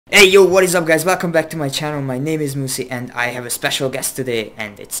Hey yo, what is up guys? Welcome back to my channel. My name is Musi and I have a special guest today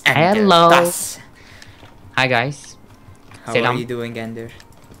and it's Ender. Hello. Das. Hi guys. How Selam. are you doing, Ender?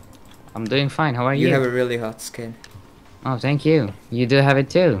 I'm doing fine. How are you? You have a really hot skin. Oh, thank you. You do have it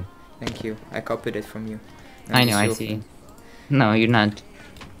too. Thank you. I copied it from you. I know, I see. No, you're not.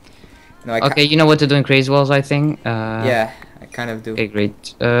 No, okay, you know what to do in Crazy Walls, I think. Yeah, I kind of do. Okay,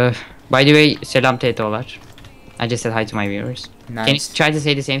 great. By the way, selam TTO'lar. I just said hi to my viewers. Nice. Can you try to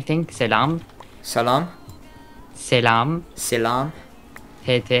say the same thing? Selam. Salam. Selam. Selam.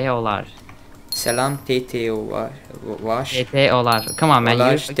 TTO'lar. Selam TTO wash. TTO'lar. Come on, man.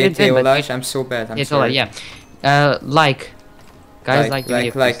 TTO wash. I'm so bad. I'm sorry. Yeah. Like. Guys, like the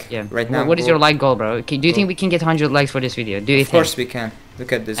video, like. Yeah. Right now. What is your like goal, bro? Okay, do you think we can get 100 likes for this video? Do you think? Of course we can.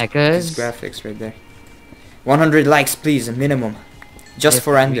 Look at this graphics right there. 100 likes, please, a minimum. Just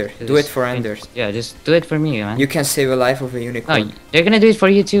for Ender. Do it for Ender. Yeah, just do it for me, man. You can save a life of a unicorn. No, they're gonna do it for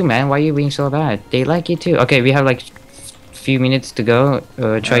you too, man. Why are you being so bad? They like you too. Okay, we have like few minutes to go.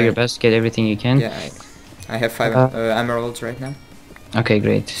 Try your best, get everything you can. Yeah, I have 5 emeralds right now. Okay,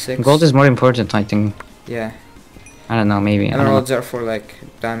 great. 6. Gold is more important, I think. Yeah. I don't know, maybe. Emeralds are for like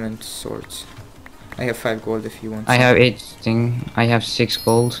diamond swords. I have 5 gold if you want. I have 8 thing. I have 6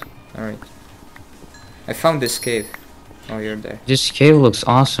 gold. Alright. I found this cave. Oh, you're there. This cave looks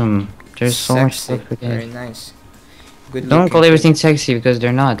awesome. There's so much stuff again. Very nice. Good. Don't call everything sexy because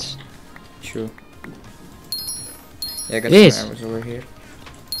they're not. True. Yeah, I got some arrows over here.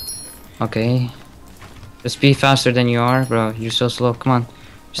 Okay. Just be faster than you are, bro. You're so slow. Come on.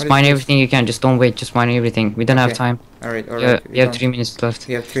 Just mine everything you can. Just don't wait. Just mine everything. We don't have time. Alright. We have 3 minutes left.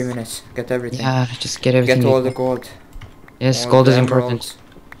 We have 3 minutes. Get everything. Yeah, just get everything. Get all the gold. Yes, gold is important.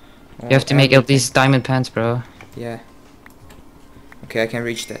 You have to make at least diamond pants, bro. Yeah. Okay, I can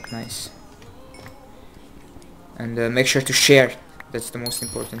reach that. Nice. And make sure to share. That's the most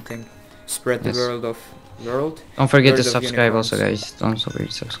important thing. Spread the world. Don't forget to subscribe also, guys. Don't forget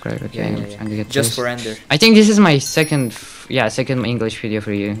to subscribe. Okay, I'm trying to get just for Ender. I think this is my second English video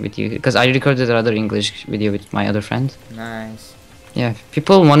for you because I recorded another English video with my other friend. Nice. Yeah,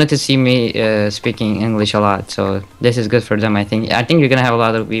 people wanted to see me speaking English a lot, so this is good for them. I think you're gonna have a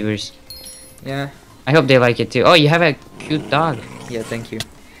lot of viewers. Yeah. I hope they like it too. Oh, you have a cute dog. Yeah, thank you.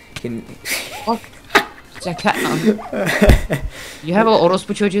 You have a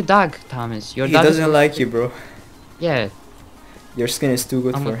orospu çocuğu dog, Thomas. Your he dog doesn't like you, bro. Yeah. Your skin is too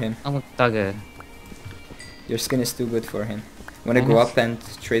good for him. I'm a dogger. Your skin is too good for him. Wanna go up and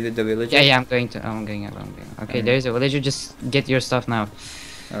trade with the villager? Yeah, I'm going up. Okay, there's a villager. Just get your stuff now.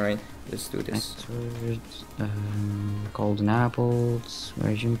 Alright, let's do this. Golden apples,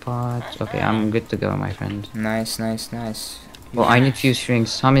 virgin pots. Okay, I'm good to go, my friend. Nice. Well, I need few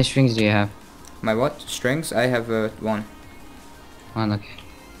strings. How many strings do you have? My what? Strings? I have 1. 1, okay.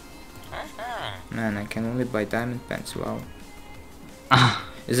 Man, I can only buy diamond pants. Wow.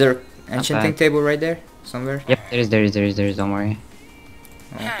 Is there an enchanting table right there? Somewhere? Yep, there is. Don't worry.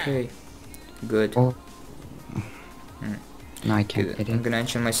 Okay. Good. Oh. No, I can't get it. I'm gonna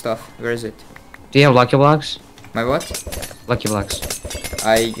enchant my stuff. Where is it? Do you have lucky blocks? My what? Lucky blocks.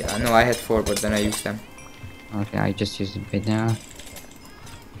 No, I had 4, but then I used them. Okay, I just used it right now.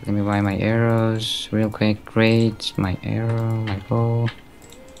 Let me buy my arrows real quick. Great, my arrow, my bow.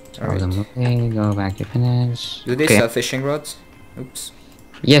 Throw them away. Go back to finish. Do they sell fishing rods? Oops.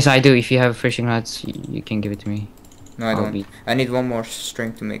 Yes, I do. If you have fishing rods, you can give it to me. No, I don't. I need 1 more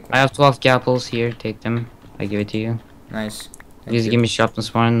string to make one. I have 12 apples here. Take them. I give it to you. Nice. Please give me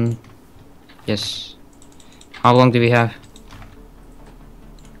sharpness 1. Yes. How long do we have?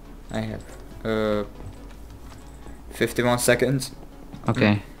 I have 51 seconds.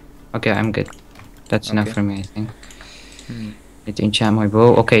 Okay. Okay, I'm good. That's enough for me, I think. Need to enchant my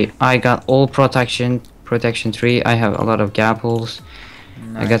bow. Okay, I got all protection 3. I have a lot of gapples.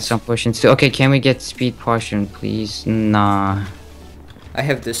 Nice. I got some potions too. Okay, can we get speed potion, please? Nah. I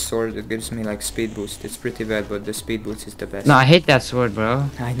have this sword that gives me like speed boost. It's pretty bad, but the speed boost is the best. No, I hate that sword, bro.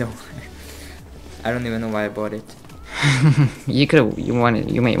 I know. I don't even know why I bought it. You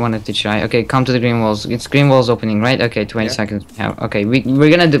might want to try. Okay, come to the green walls. It's green walls opening, right? Okay, 20 seconds. Okay, we're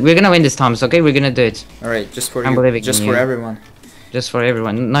gonna win this, Thomas. Okay, we're gonna do it. All right, just for you. Just for everyone. Just for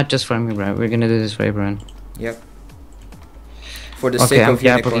everyone, not just for me, bro. We're gonna do this for everyone. Yep. For the sake of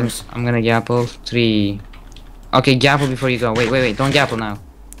unicorns. I'm gonna gapple 3. Okay, gapple before you go. Wait. Don't gapple now.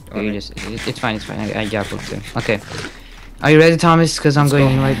 Okay, it's fine. I gapple too. Okay. Are you ready, Thomas? Because I'm going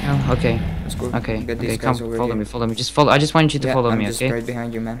in right now. Okay. Let's go. Okay, come follow me. Just follow. I just want you to follow me, okay? I'm just right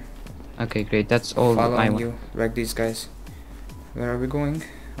behind you, man. Okay, great. That's all I want. Following you, like these guys. Where are we going?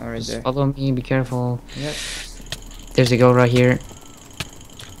 Alright, just follow me. Be careful. Yep. There's a girl right here.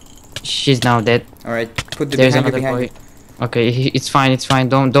 She's now dead. Alright, put the There's behind you, another behind boy. you. Okay, it's fine, it's fine.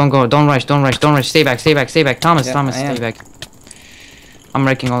 Don't go, don't rush, don't rush, don't rush. Stay back, stay back, stay back. Thomas, Yeah, Thomas, I am. stay back. I'm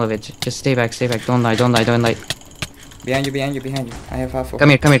wrecking all of it. Just stay back, stay back. Don't die, don't die, don't die. Behind you, behind you, behind you. I have half of. Come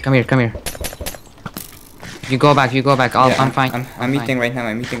here, come here, come here, come here. You go back, you go back. Yeah, I'm fine. I'm eating right now,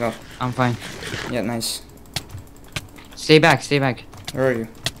 I'm eating up. I'm fine. Yeah, nice. Stay back, stay back. Where are you?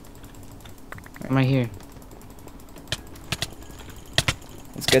 I'm right here.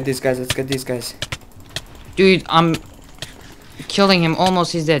 Let's get these guys, let's get these guys. Dude, I'm killing him.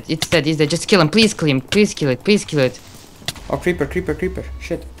 Almost, he's dead. It's dead, he's dead. Just kill him. Please kill him. Please kill it. Please kill it. Oh, creeper, creeper, creeper.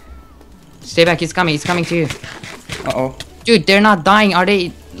 Shit. Stay back, he's coming to you. Uh-oh. Dude, they're not dying. Are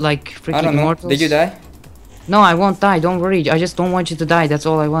they like freaking I don't know. immortals? Did you die? No, I won't die. Don't worry. I just don't want you to die. That's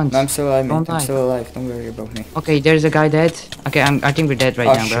all I want. No, I'm still alive, Don't mate. I'm die. still alive. Don't worry about me. Okay, there's a guy dead. Okay, I think we're dead right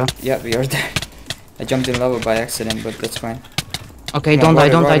Oh, now, bro. shit. Yeah, we are dead. I jumped in lava by accident, but that's fine. Okay, Come on, don't die,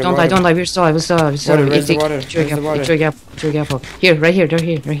 water, don't die, water, don't die, water. don't die. We're still alive, we're still alive, we're still Water, alive. where's the Eat water? eat your Where's the gap, water? eat your gap, eat your gap. Here, right here, right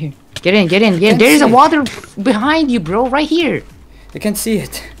here, right here. Get in, get in, get in. Can't There's a see. water behind you, bro. Right here. You can see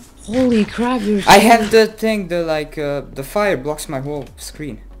it. Holy crap, you're I have the thing, the fire blocks my whole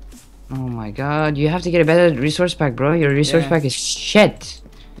screen. Oh my god, you have to get a better resource pack, bro. Your resource Yeah. pack is shit.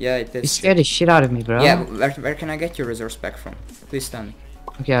 Yeah, it You is. scared the shit out of me, bro. Yeah, where can I get your resource pack from? Please tell me.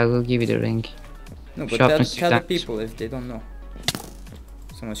 Okay, I will give you the ring. No, but Sharpness tell the damage. people if they don't know.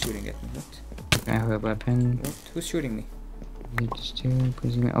 Someone's shooting at me. What? I have a weapon. What? Who's shooting me?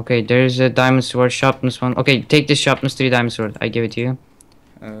 Okay, there's a diamond sword, sharpness 1. Okay, take this sharpness 3 diamond sword. I give it to you.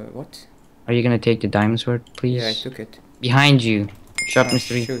 What? Are you gonna take the diamond sword, please? Yeah, I took it. Behind you. Sharpness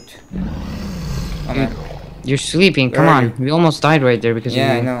Oh, 3. shoot. Oh man. You're sleeping. Where Come are on. you? We almost died right there because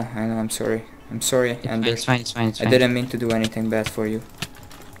Yeah, of you. I know. I'm sorry. I'm sorry. It's And fine, it's fine, it's fine, it's I fine. didn't mean to do anything bad for you.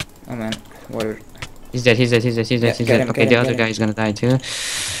 Oh man, water. He's dead, he's dead, he's dead, he's Yeah, dead, he's get dead. him, Okay, get the him, other get him. guy is gonna die too.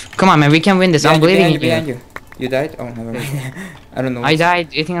 Come on, man, we can win this. I'm believing in you. behind you. You died? Oh, never mind. I don't know. I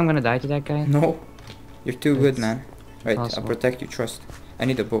died. You think I'm gonna die to that guy? No. You're too good, man. Right, possible. I'll protect you. Trust. I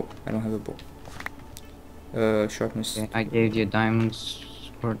need a bow. I don't have a bow. Sharpness. Okay, I gave you diamonds.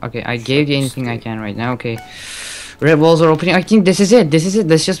 Okay, I gave you anything I can right now. Okay. Red walls are opening. I think this is it. This is it.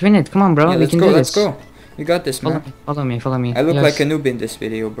 Let's just win it. Come on, bro. Yeah, We let's can go. do Let's this. go. We got this, Follow man. me. Follow me. Follow me. I look Yes. like a noob in this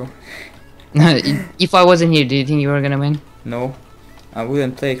video, bro. If I wasn't here, do you think you were gonna win? No, I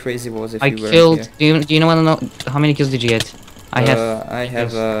wouldn't play Crazy Walls if I you weren't killed. here. Do you wanna know how many kills did you get? I have. I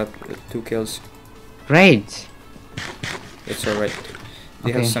have 2 kills. Great. It's alright. Do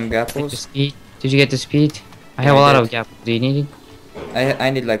you have Okay. some Take the gapples? speed. Did you get the speed? I Yeah, have I a lot did. of gap. Do you need it? I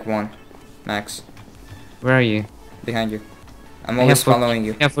need like 1 max. Where are you? Behind you. I'm I always have 14. following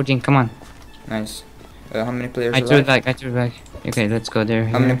you. I have 14. Come on. Nice. How many players I threw it alive? back. I threw it back. Okay, let's go there.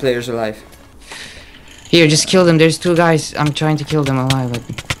 How many Here. players alive? Here, just kill them. There's 2 guys. I'm trying to kill them alive. But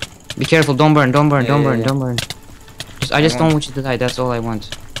be careful. Don't burn. Don't burn. Yeah, Don't yeah, burn. yeah. Don't burn. I just don't won't. want you to die. That's all I want.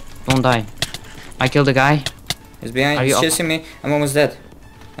 Don't die. I killed the guy. He's behind. Are He's you up? chasing me. I'm almost dead.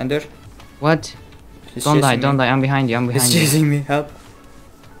 Ender. What? He's Don't die. chasing Don't me. die. I'm behind you. I'm He's behind you. chasing me. Help.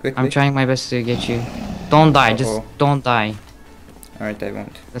 Quickly. I'm trying my best to get you. Don't die. Just Uh-oh. don't die. Alright, I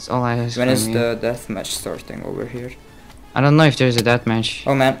won't. That's all I ask When from is you. the death match starting over here? I don't know if there's a death match.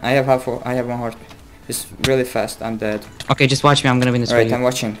 Oh man, I have I have 1 heart. It's really fast. I'm dead. Okay, just watch me. I'm gonna win this Alright, video. I'm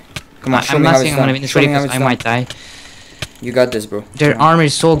watching. Come on, show I'm me not how saying it's I'm gonna done. win this Show me video how because it's I done. might die. You got this, bro. Their Come on. armor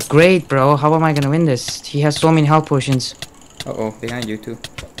is so great, bro. How am I gonna win this? He has so many health potions. Uh-oh, behind you too.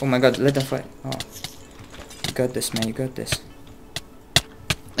 Oh my god, let them fight. Oh. You got this, man. You got this.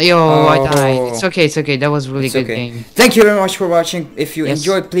 Yo, I died. Oh. It's okay, it's okay. That was really It's good okay. game. Thank you very much for watching. If you Yes.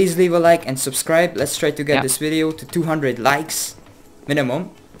 enjoyed, please leave a like and subscribe. Let's try to get Yeah. this video to 200 likes minimum.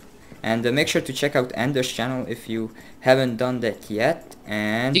 And make sure to check out Ender's channel if you haven't done that yet.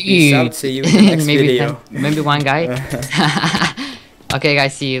 And peace out. See you in the next maybe video. maybe one guy. Okay,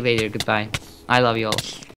 guys. See you later. Goodbye. I love you all.